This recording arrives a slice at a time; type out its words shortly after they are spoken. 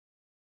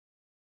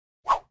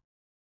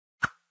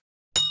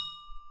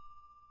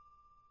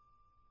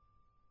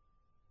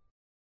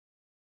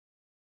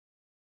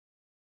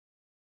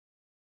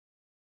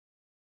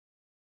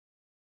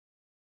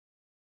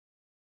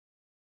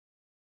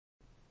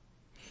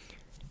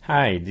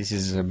Hi, this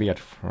is Beat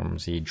from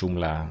the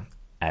Joomla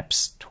App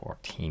Store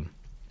team,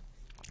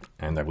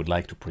 and I would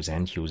like to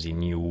present you the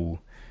new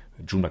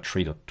Joomla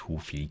 3.2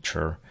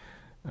 feature,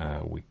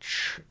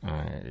 which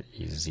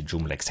is the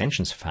Joomla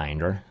Extension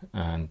Finder,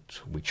 and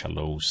which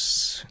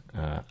allows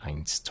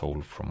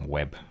install from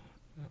web.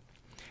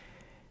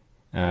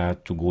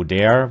 To go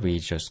there, we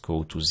just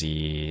go to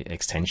the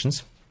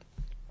Extensions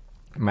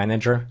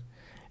Manager.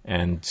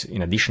 And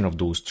in addition of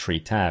those three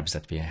tabs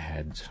that we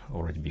had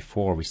already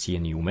before, we see a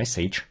new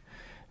message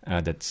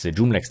that the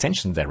Joomla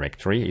extension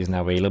directory is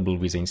now available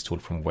with the Install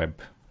from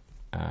Web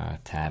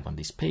tab on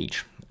this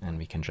page. And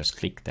we can just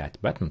click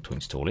that button to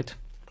install it.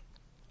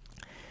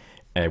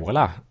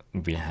 Voila,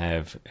 we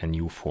have a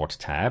new fourth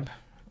tab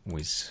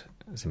with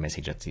the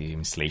message that the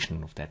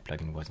installation of that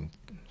plugin wasn't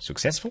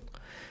successful.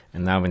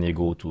 And now when you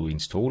go to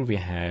install, we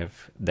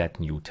have that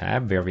new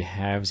tab where we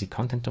have the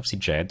content of the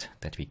JED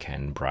that we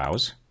can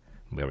browse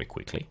very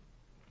quickly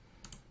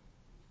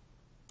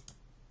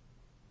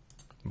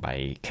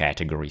by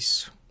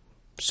categories,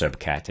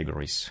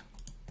 subcategories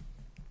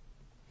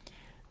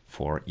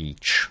for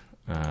each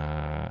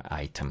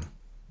item.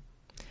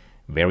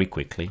 Very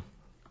quickly,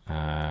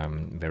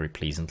 very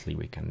pleasantly,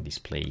 we can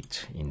display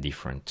it in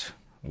different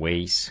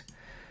ways.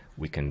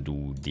 We can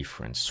do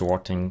different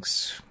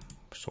sortings,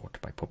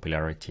 sort by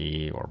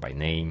popularity or by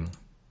name.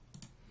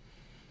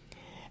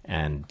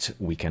 And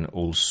we can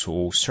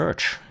also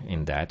search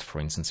in that. For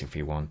instance, if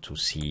we want to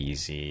see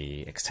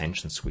the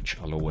extensions which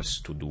allow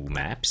us to do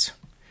maps,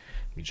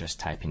 we just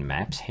type in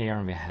maps here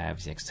and we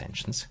have the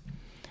extensions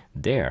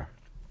there.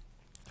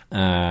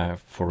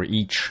 For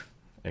each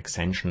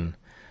extension,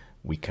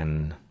 we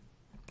can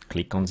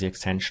click on the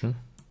extension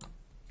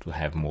to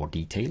have more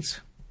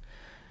details.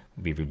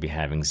 We will be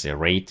having the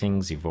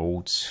ratings, the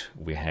votes.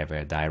 We have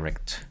a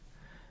direct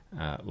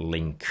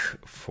link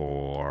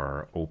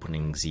for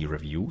opening the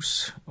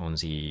reviews on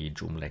the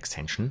Joomla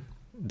extension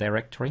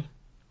directory,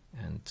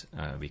 and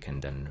we can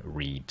then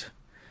read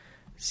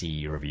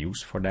the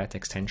reviews for that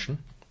extension.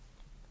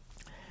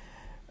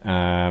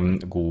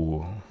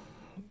 Go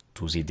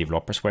to the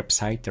developer's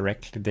website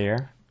directly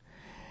there,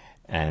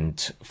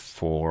 and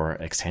for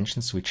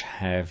extensions which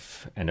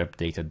have an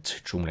updated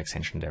Joomla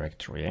extension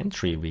directory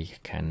entry, we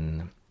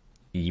can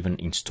even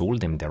install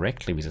them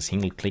directly with a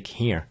single click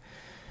here.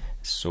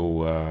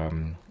 So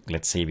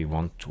let's say we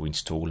want to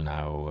install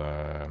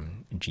now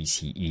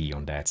GCE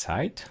on that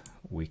side.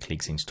 We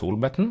click the install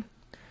button.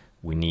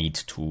 We need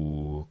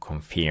to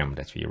confirm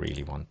that we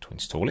really want to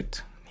install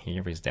it.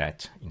 Here is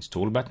that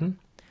install button,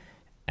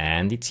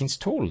 and it's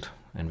installed,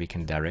 and we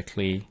can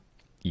directly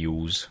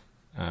use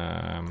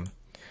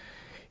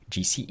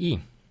GCE.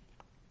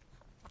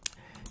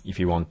 If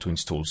you want to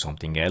install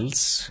something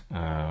else,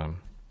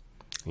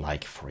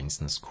 like for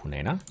instance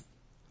Kunena,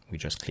 we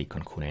just click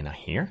on Kunena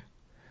here.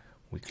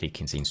 We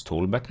click in the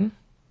install button,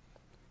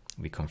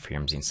 we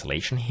confirm the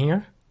installation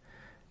here,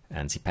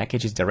 and the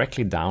package is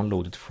directly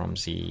downloaded from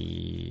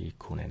the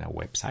Kunena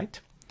website.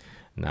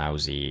 Now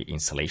the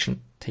installation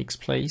takes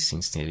place,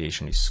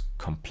 installation is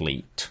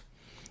complete,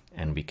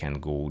 and we can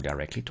go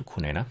directly to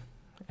Kunena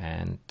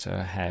and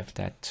have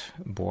that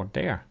board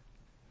there.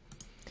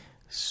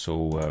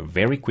 So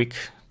very quick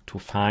to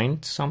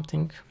find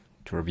something,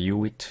 to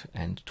review it,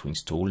 and to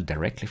install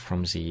directly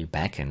from the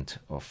backend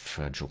of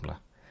Joomla.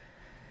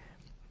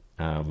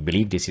 We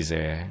believe this is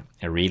a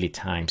really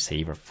time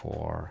saver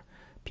for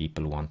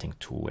people wanting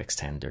to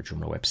extend their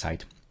Joomla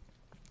website,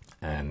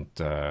 and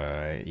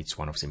it's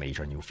one of the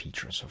major new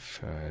features of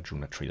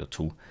Joomla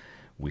 3.2,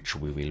 which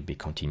we will be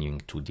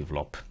continuing to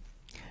develop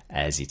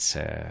as it's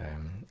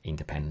an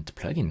independent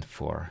plugin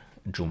for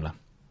Joomla,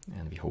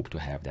 and we hope to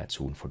have that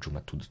soon for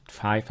Joomla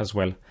 2.5 as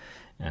well,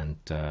 and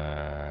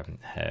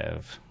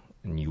have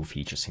new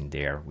features in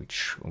there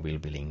which will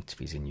be linked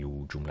with the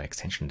new Joomla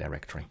extension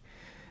directory.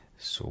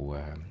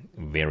 So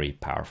very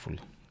powerful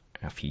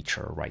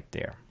feature right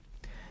there.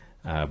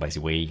 By the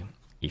way,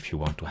 if you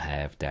want to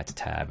have that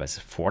tab as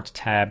a fourth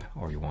tab,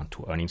 or you want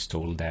to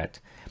uninstall that,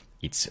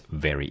 it's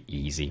very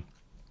easy.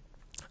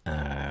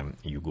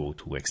 You go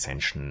to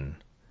Extension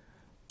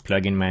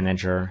Plugin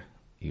Manager,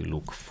 you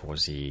look for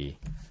the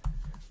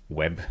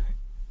Web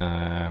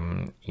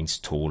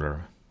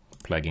Installer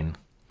plugin,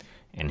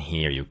 and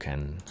here you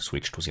can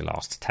switch to the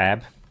last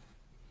tab,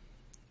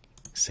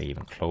 save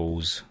and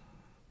close.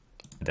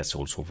 That's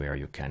also where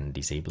you can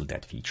disable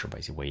that feature,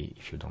 by the way,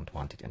 if you don't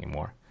want it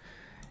anymore.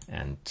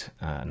 And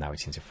now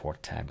it's in the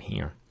fourth tab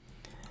here.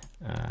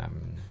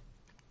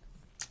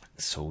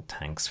 So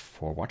thanks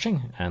for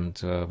watching, and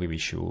we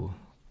wish you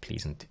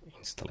pleasant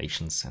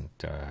installations and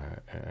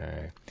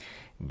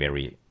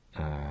very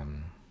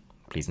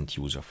pleasant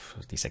use of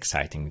this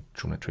exciting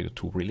Joomla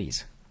 3.2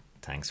 release.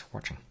 Thanks for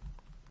watching.